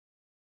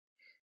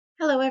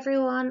Hello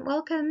everyone,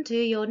 welcome to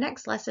your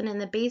next lesson in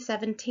the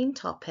B17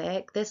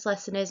 topic. This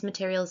lesson is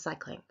material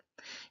cycling.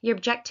 Your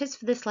objectives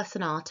for this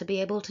lesson are to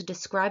be able to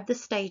describe the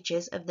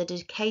stages of the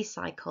decay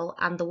cycle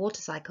and the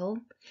water cycle,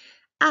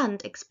 and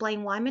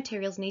explain why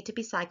materials need to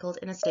be cycled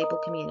in a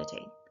stable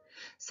community.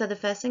 So the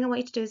first thing I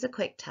want you to do is a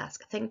quick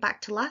task. Think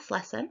back to last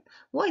lesson.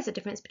 What is the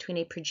difference between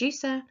a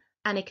producer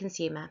and a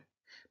consumer?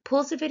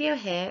 Pause the video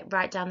here,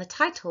 write down the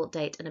title,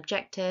 date and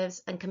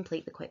objectives, and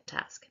complete the quick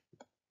task.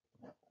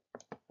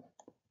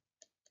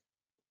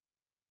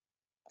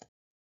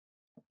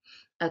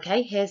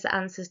 Okay, here's the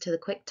answers to the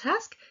quick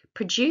task.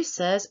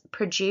 Producers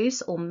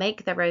produce or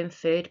make their own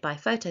food by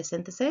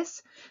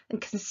photosynthesis,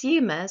 and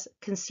consumers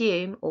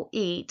consume or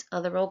eat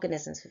other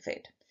organisms for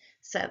food.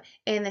 So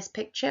in this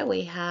picture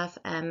we have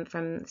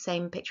from the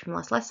same picture from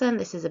last lesson,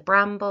 this is a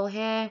bramble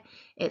here.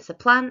 It's a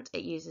plant,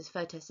 it uses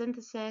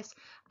photosynthesis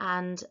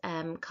and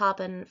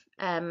carbon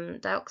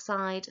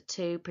dioxide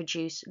to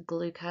produce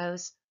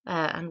glucose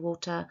and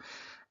water.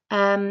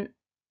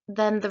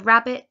 Then the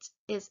rabbit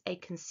is a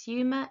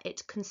consumer.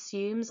 It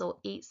consumes or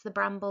eats the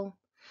bramble.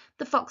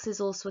 The fox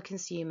is also a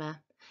consumer.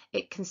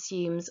 It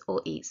consumes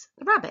or eats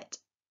the rabbit.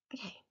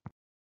 Okay.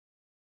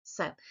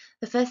 So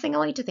the first thing I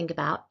want you to think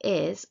about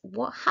is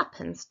what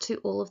happens to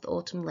all of the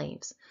autumn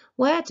leaves?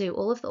 Where do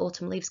all of the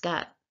autumn leaves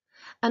go?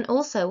 And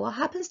also what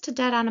happens to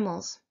dead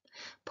animals?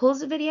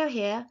 Pause the video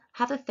here,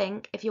 have a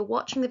think. If you're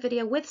watching the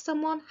video with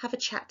someone, have a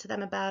chat to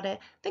them about it.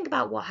 Think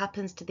about what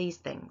happens to these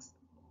things.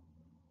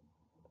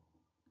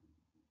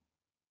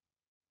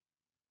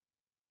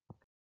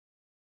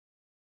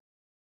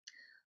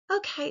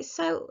 Okay,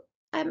 so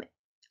on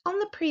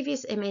the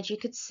previous image, you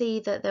could see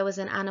that there was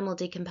an animal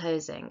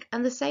decomposing,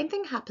 and the same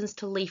thing happens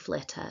to leaf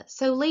litter.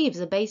 So leaves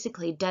are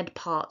basically dead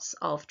parts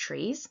of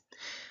trees.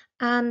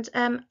 And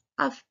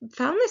I've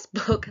found this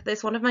book,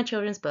 this one of my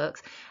children's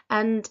books,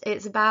 and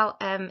it's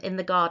about in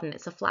the garden.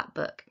 It's a flat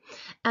book,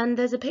 and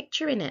there's a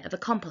picture in it of a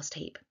compost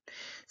heap.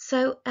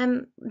 So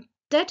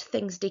dead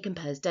things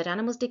decompose, dead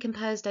animals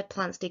decompose, dead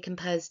plants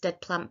decompose,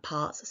 dead plant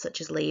parts such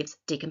as leaves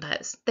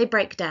decompose. They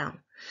break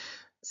down.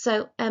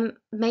 So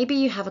maybe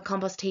you have a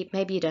compost heap,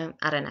 maybe you don't,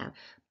 I don't know.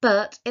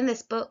 But in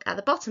this book, at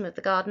the bottom of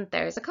the garden,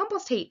 there is a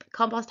compost heap.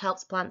 Compost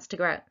helps plants to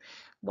grow.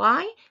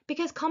 Why?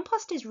 Because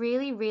compost is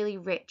really, really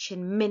rich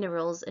in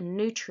minerals and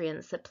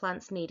nutrients that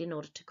plants need in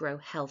order to grow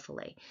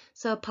healthily.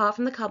 So apart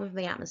from the carbon from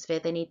the atmosphere,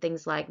 they need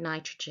things like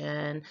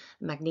nitrogen,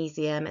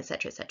 magnesium,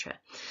 etc., etc.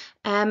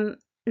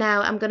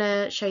 Now I'm going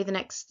to show you the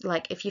next,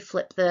 like if you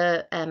flip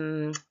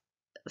the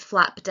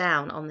flap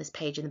down on this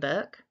page in the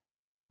book.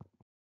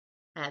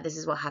 This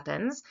is what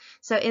happens.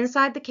 So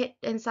inside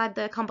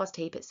the compost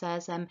heap, it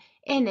says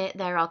in it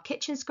there are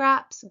kitchen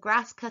scraps,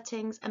 grass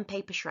cuttings, and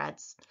paper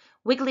shreds.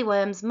 Wiggly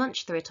worms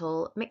munch through it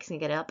all,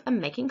 mixing it up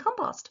and making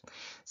compost.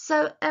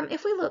 So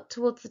if we look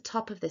towards the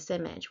top of this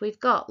image, we've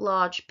got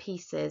large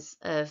pieces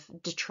of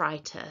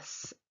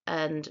detritus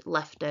and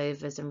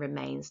leftovers and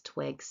remains,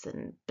 twigs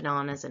and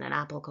bananas and an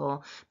apple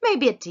core,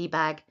 maybe a tea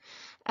bag.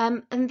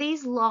 And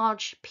these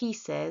large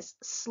pieces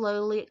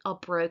slowly are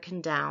broken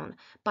down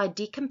by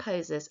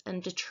decomposers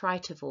and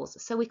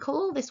detritivores. So we call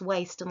all this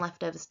waste and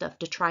leftover stuff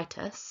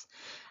detritus.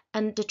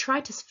 And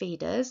detritus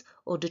feeders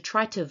or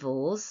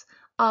detritivores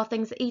are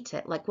things that eat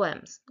it, like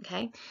worms.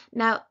 Okay.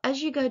 Now,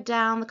 as you go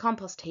down the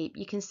compost heap,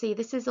 you can see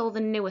this is all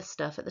the newer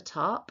stuff at the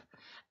top.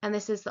 And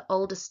this is the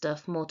older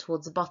stuff more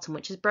towards the bottom,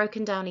 which is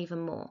broken down even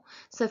more.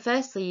 So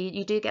firstly,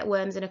 you do get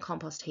worms in a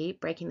compost heap,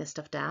 breaking this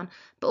stuff down.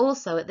 But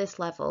also at this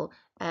level,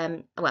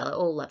 well, at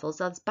all levels,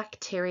 there's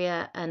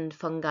bacteria and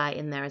fungi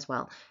in there as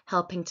well,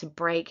 helping to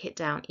break it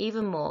down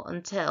even more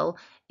until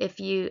if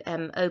you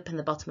open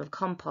the bottom of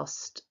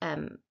compost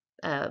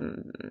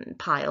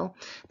pile,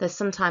 there's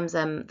sometimes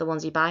the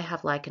ones you buy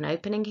have like an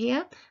opening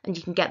here and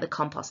you can get the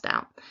compost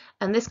out.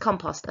 And this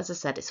compost, as I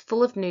said, is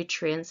full of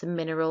nutrients and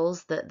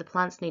minerals that the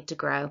plants need to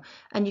grow,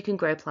 and you can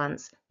grow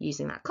plants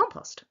using that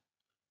compost.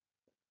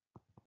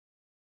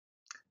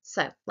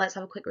 So let's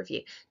have a quick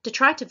review.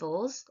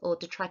 Detritivores or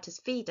detritus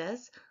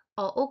feeders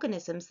are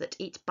organisms that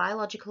eat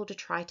biological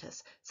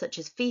detritus such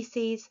as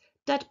feces,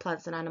 dead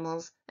plants and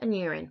animals, and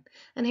urine.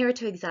 And here are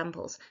two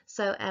examples.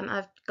 So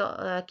I've got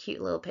a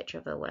cute little picture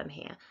of a worm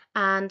here.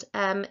 And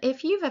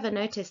if you've ever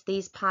noticed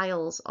these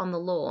piles on the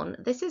lawn,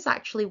 this is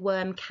actually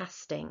worm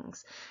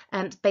castings.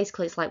 And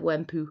basically it's like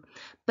worm poo.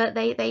 But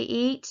they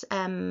eat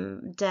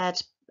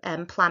dead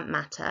plant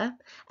matter,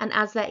 and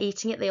as they're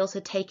eating it they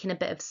also take in a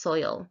bit of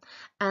soil,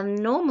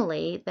 and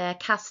normally their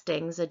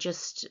castings are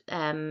just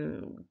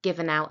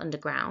given out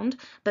underground,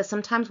 but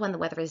sometimes when the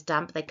weather is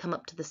damp they come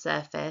up to the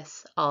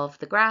surface of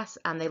the grass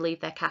and they leave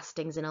their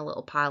castings in a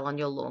little pile on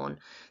your lawn.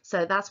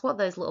 So that's what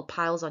those little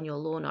piles on your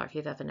lawn are, if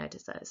you've ever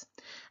noticed those.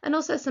 And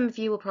also some of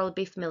you will probably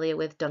be familiar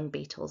with dung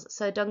beetles.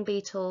 So dung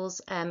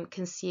beetles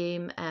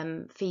consume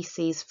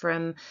feces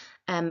from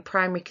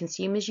primary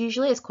consumers.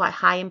 Usually it's quite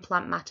high in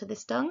plant matter,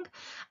 this dung,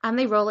 and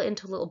they roll it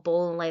into a little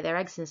ball and lay their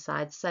eggs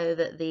inside so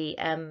that the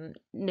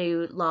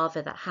new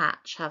larvae that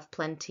hatch have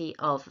plenty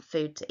of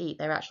food to eat.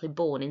 They're actually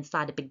born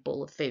inside a big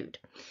ball of food.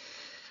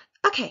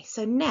 Okay,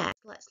 so next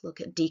let's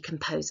look at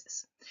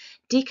decomposers.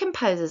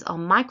 Decomposers are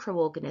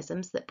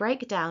microorganisms that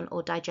break down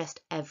or digest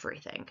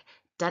everything: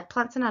 dead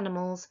plants and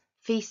animals,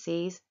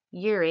 feces,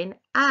 urine,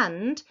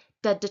 and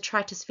dead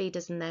detritus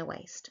feeders and their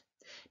waste.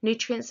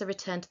 Nutrients are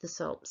returned to the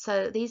soil.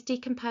 So these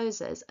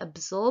decomposers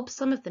absorb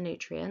some of the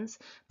nutrients,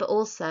 but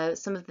also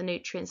some of the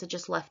nutrients are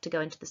just left to go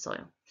into the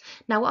soil.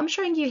 Now, what I'm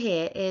showing you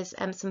here is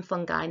some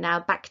fungi. Now,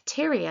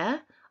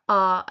 bacteria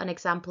are an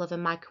example of a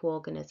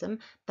microorganism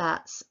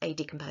that's a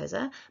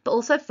decomposer, but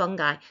also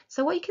fungi.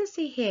 So what you can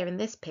see here in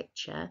this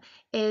picture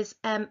is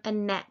a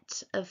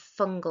net of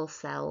fungal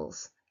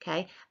cells,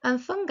 okay? And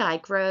fungi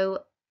grow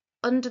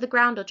under the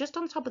ground or just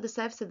on top of the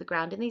surface of the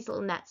ground in these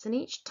little nets, and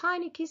each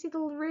tiny, can you see the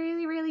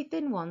really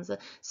thin ones?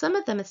 Some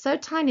of them are so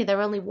tiny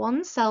they're only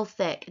one cell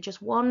thick,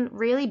 just one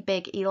really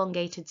big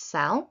elongated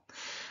cell,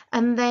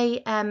 and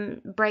they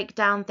break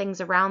down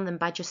things around them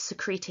by just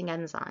secreting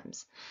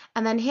enzymes.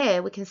 And then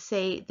here we can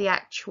see the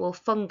actual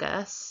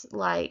fungus,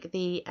 like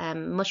the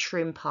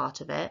mushroom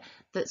part of it,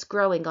 that's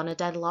growing on a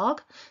dead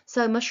log.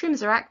 So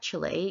mushrooms are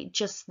actually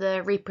just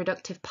the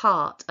reproductive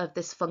part of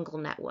this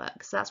fungal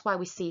network. So that's why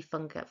we see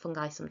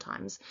fungi sometimes.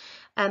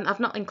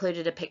 I've not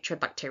included a picture of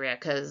bacteria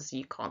because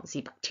you can't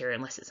see bacteria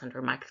unless it's under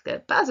a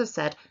microscope. But as I've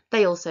said,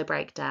 they also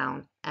break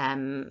down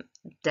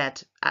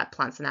dead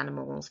plants and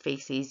animals,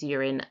 feces,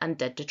 urine, and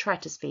dead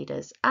detritus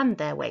feeders and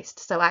their waste.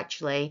 So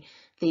actually,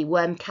 the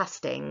worm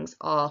castings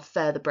are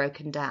further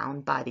broken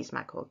down by these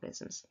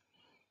microorganisms.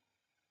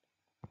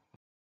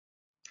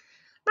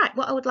 Right,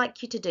 what I would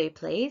like you to do,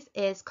 please,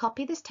 is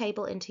copy this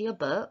table into your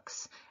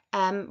books,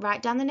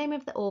 write down the name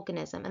of the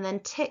organism, and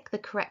then tick the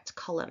correct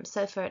column.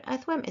 So for an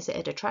earthworm, is it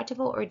a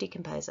detritivore or a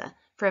decomposer?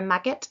 For a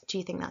maggot, do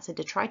you think that's a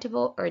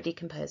detritivore or a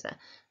decomposer?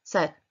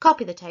 So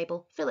copy the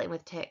table, fill it in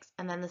with ticks,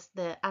 and then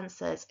the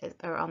answers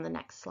are on the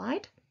next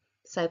slide.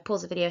 So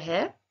pause the video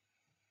here.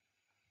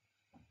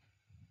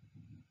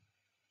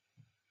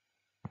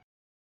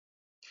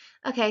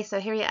 Okay, so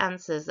here are your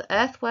answers. The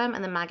earthworm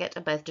and the maggot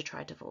are both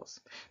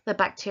detritivores. The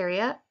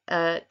bacteria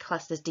are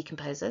classed as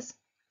decomposers.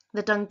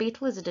 The dung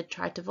beetle is a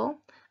detritivore,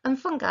 and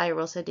fungi are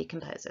also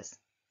decomposers.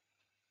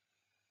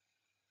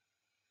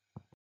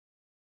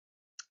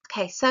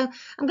 Okay, so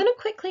I'm going to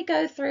quickly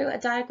go through a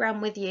diagram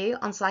with you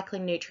on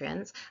cycling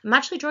nutrients. I'm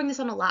actually drawing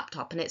this on a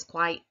laptop and it's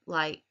quite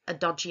like a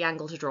dodgy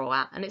angle to draw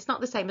at, and it's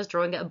not the same as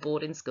drawing at a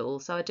board in school,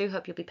 so I do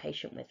hope you'll be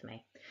patient with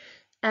me.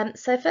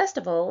 So first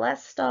of all,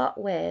 let's start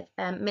with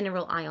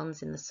mineral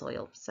ions in the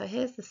soil. So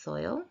here's the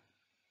soil.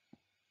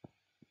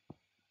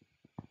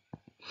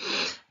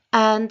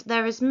 And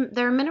there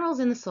are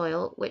minerals in the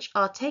soil which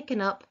are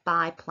taken up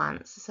by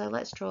plants. So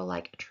let's draw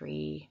like a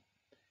tree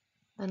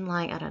and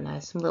like, I don't know,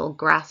 some little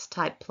grass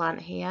type plant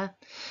here.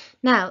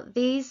 Now,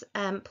 these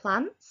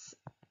plants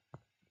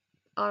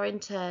are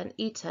in turn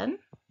eaten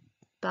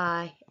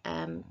by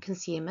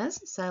consumers.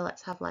 So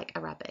let's have like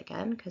a rabbit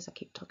again, because I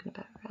keep talking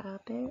about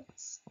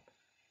rabbits.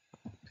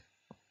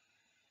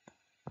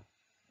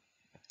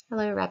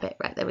 Hello, rabbit.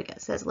 Right, there we go.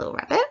 So there's a little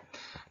rabbit.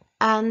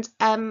 And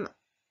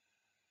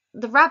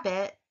the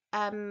rabbit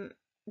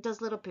does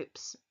little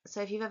poops.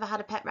 So if you've ever had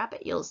a pet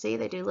rabbit, you'll see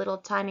they do little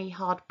tiny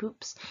hard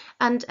poops.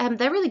 And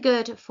they're really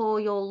good for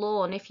your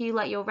lawn. If you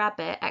let your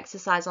rabbit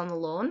exercise on the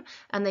lawn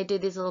and they do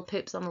these little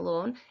poops on the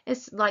lawn,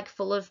 it's like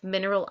full of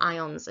mineral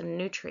ions and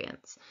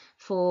nutrients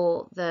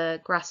for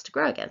the grass to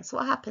grow again. So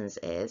what happens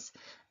is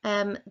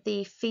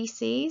the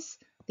feces,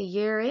 the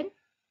urine,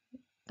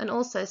 and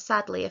also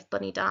sadly if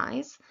Bunny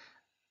dies,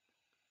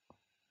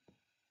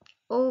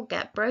 all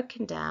get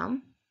broken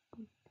down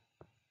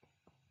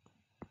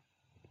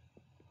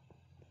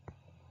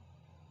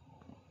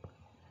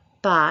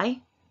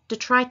by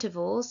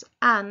detritivores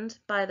and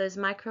by those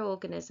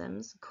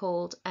microorganisms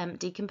called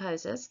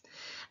decomposers,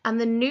 and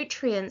the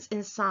nutrients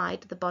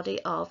inside the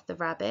body of the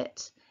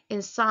rabbit,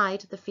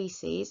 inside the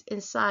feces,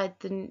 inside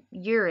the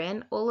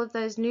urine, all of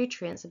those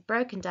nutrients are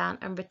broken down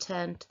and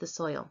returned to the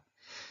soil.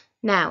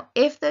 Now,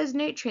 if those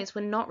nutrients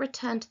were not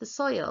returned to the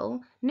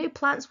soil, new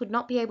plants would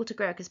not be able to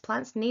grow because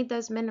plants need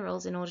those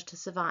minerals in order to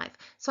survive.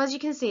 So as you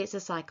can see, it's a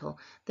cycle.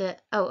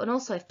 And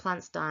also if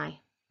plants die,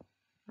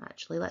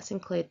 actually, let's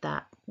include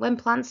that. When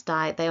plants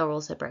die, they are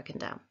also broken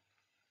down.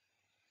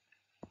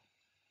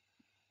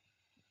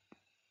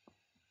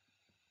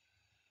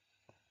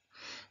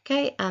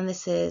 Okay, and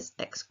this is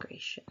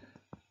excretion.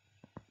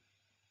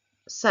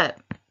 So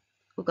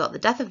we've got the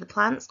death of the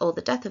plants or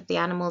the death of the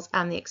animals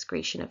and the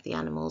excretion of the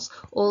animals.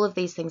 All of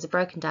these things are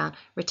broken down,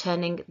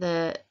 returning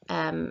the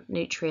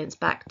nutrients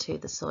back to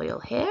the soil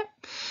here.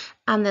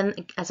 And then,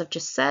 as I've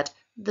just said,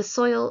 the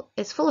soil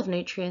is full of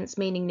nutrients,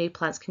 meaning new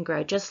plants can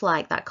grow, just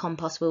like that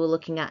compost we were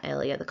looking at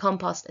earlier. The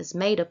compost is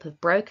made up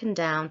of broken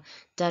down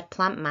dead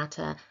plant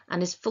matter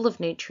and is full of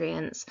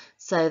nutrients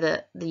so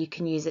that you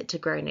can use it to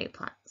grow new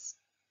plants.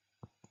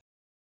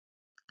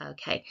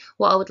 Okay,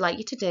 what I would like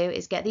you to do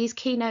is get these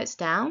key notes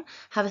down,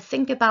 have a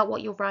think about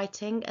what you're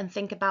writing and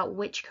think about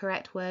which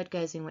correct word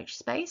goes in which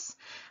space.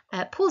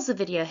 Pause the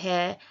video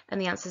here and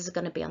the answers are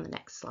going to be on the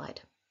next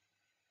slide.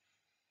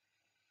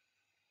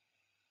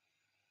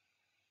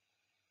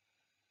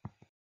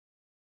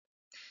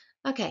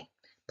 Okay,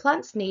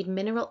 plants need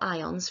mineral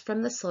ions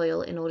from the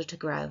soil in order to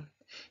grow.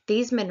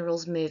 These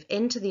minerals move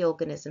into the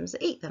organisms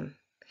that eat them.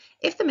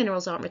 If the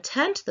minerals aren't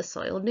returned to the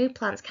soil, new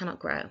plants cannot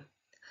grow.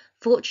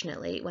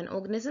 Fortunately, when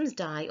organisms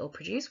die or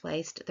produce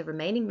waste, the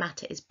remaining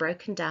matter is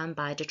broken down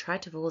by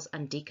detritivores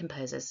and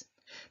decomposers.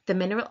 The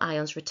mineral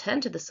ions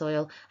return to the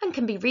soil and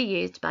can be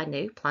reused by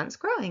new plants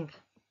growing.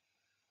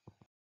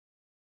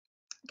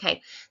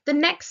 Okay, the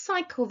next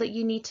cycle that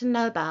you need to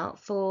know about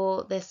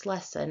for this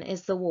lesson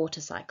is the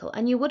water cycle,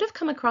 and you would have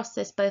come across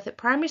this both at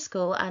primary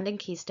school and in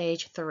Key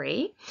Stage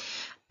 3.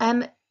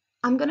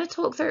 I'm going to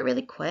talk through it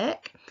really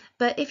quick,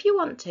 but if you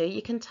want to,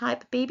 you can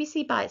type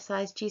BBC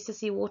Bite-Size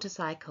GCSE Water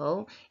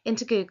Cycle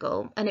into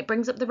Google, and it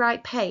brings up the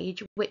right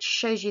page, which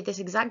shows you this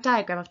exact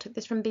diagram. I've took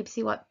this from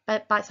BBC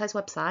Bite-Size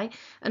website,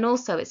 and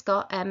also it's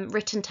got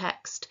written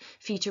text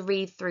for you to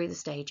read through the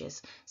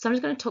stages. So I'm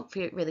just going to talk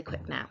through it really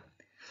quick now.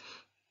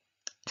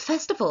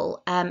 First of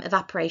all,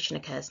 evaporation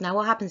occurs. Now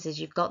what happens is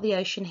you've got the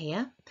ocean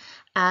here,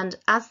 and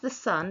as the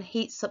sun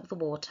heats up the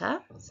water,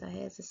 so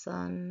here's the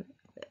sun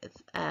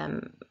with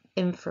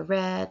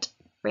infrared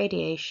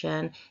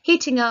radiation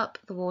heating up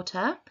the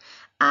water,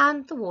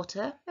 and the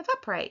water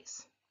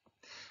evaporates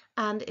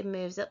and it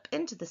moves up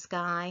into the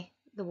sky.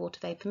 The water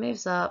vapor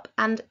moves up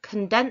and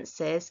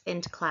condenses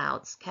into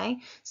clouds. Okay,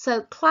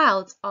 so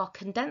clouds are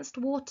condensed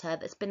water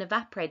that's been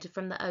evaporated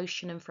from the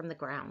ocean and from the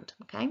ground.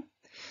 Okay,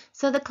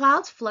 so the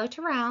clouds float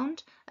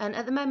around, and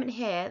at the moment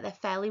here they're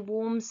fairly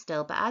warm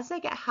still, but as they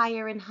get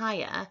higher and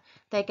higher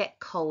they get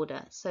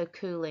colder, so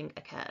cooling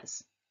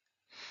occurs.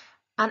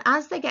 And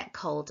as they get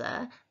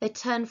colder, they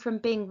turn from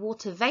being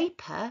water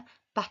vapor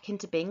back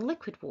into being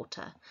liquid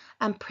water,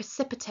 and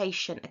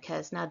precipitation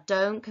occurs. Now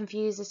don't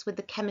confuse this with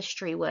the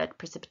chemistry word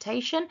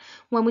precipitation.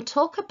 When we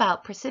talk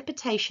about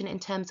precipitation in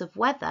terms of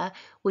weather,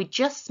 we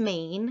just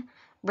mean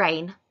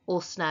rain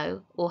or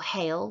snow or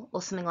hail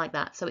or something like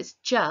that. So it's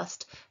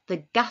just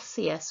the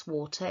gaseous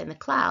water in the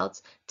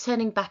clouds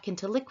turning back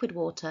into liquid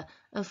water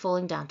and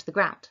falling down to the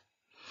ground.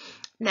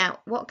 Now,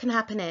 what can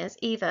happen is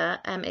either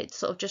it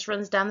sort of just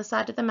runs down the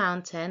side of the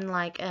mountain,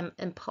 like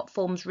and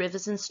forms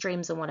rivers and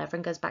streams and whatever,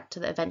 and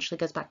eventually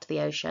goes back to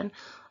the ocean,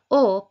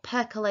 or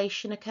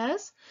percolation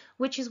occurs,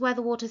 which is where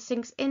the water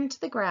sinks into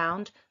the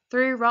ground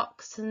through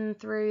rocks and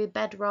through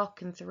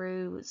bedrock and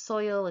through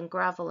soil and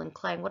gravel and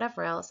clay and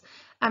whatever else,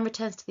 and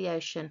returns to the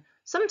ocean.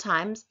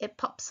 Sometimes it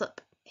pops up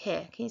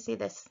here. Can you see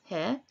this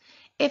here?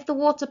 If the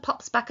water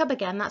pops back up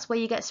again, that's where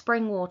you get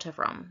spring water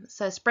from.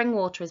 So spring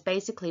water is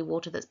basically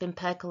water that's been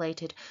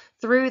percolated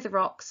through the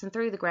rocks and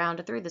through the ground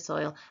and through the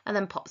soil and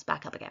then pops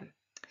back up again.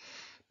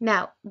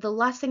 Now, the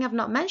last thing I've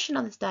not mentioned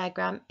on this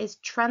diagram is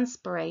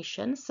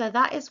transpiration. So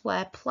that is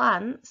where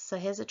plants, so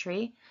here's a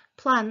tree,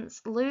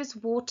 plants lose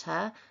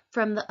water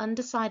from the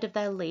underside of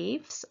their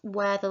leaves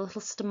where the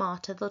little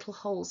stomata, the little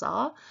holes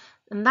are,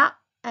 and that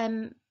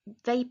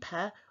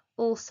vapor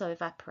also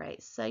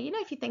evaporates. So, you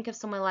know, if you think of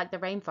somewhere like the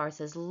rainforest,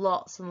 there's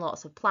lots and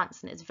lots of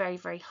plants and it's very,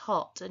 very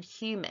hot and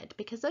humid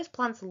because those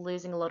plants are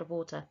losing a lot of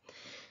water.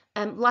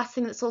 Last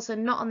thing that's also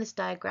not on this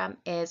diagram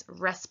is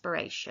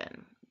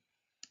respiration.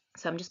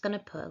 So I'm just going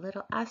to put a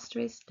little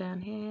asterisk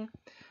down here.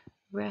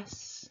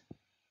 Respiration.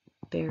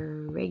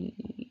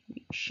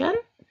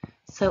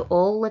 So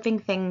all living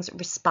things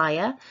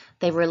respire,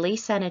 they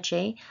release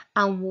energy,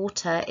 and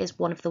water is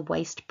one of the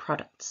waste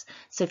products.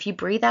 So if you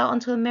breathe out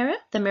onto a mirror,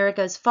 the mirror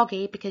goes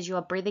foggy because you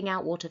are breathing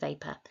out water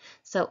vapor.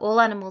 So all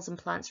animals and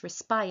plants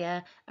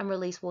respire and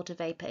release water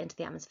vapor into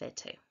the atmosphere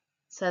too.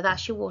 So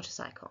that's your water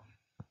cycle.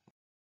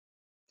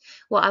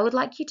 What I would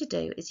like you to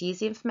do is use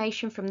the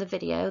information from the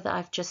video that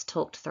I've just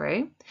talked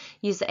through.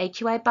 Use the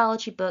AQA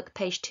biology book,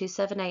 page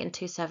 278 and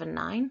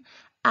 279,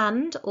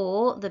 and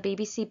or the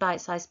BBC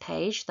Bite-Size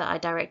page that I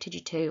directed you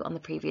to on the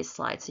previous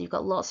slide. So you've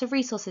got lots of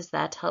resources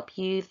there to help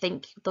you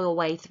think your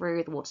way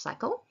through the water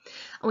cycle.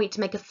 I want you to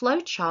make a flow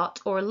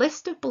chart or a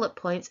list of bullet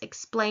points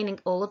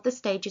explaining all of the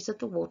stages of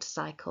the water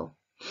cycle.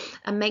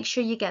 And make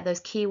sure you get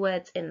those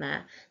keywords in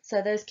there.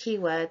 So those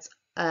keywords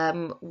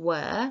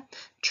were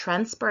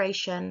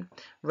transpiration,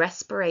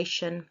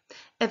 respiration,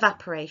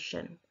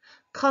 evaporation,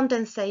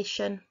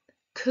 condensation,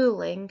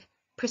 cooling,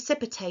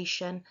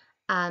 precipitation,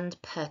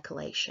 and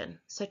percolation.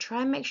 So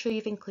try and make sure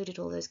you've included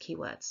all those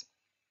keywords.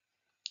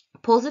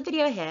 Pause the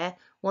video here.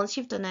 Once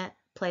you've done it,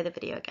 play the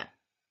video again.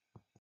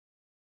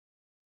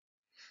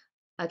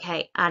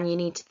 Okay, and you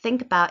need to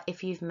think about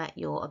if you've met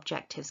your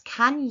objectives.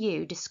 Can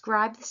you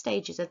describe the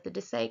stages of the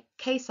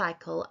decay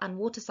cycle and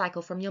water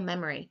cycle from your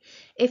memory?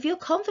 If you're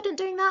confident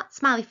doing that,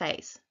 smiley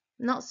face.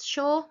 Not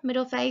sure,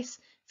 middle face.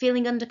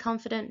 Feeling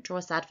underconfident, draw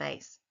a sad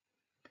face.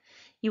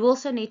 You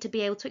also need to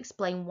be able to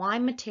explain why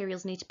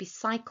materials need to be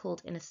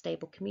cycled in a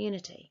stable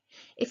community.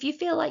 If you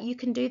feel like you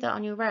can do that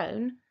on your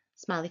own,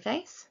 smiley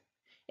face.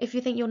 If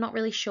you think you're not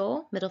really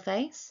sure, middle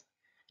face.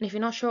 And if you're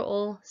not sure at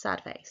all,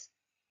 sad face.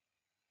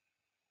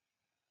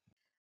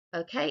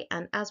 Okay,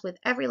 and as with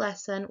every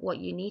lesson, what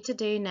you need to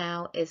do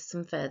now is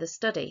some further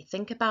study.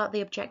 Think about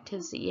the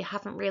objectives that you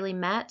haven't really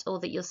met or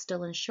that you're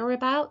still unsure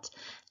about.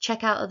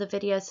 Check out other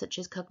videos such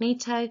as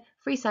Cognito,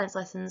 Free Science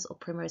Lessons, or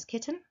Primrose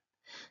Kitten.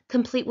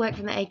 Complete work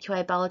from the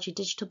AQA Biology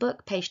Digital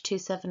Book, page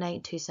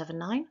 278,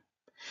 279.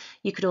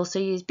 You could also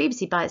use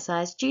BBC Bite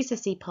Size,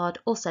 GCSE Pod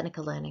or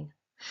Seneca Learning.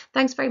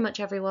 Thanks very much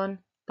everyone.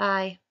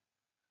 Bye.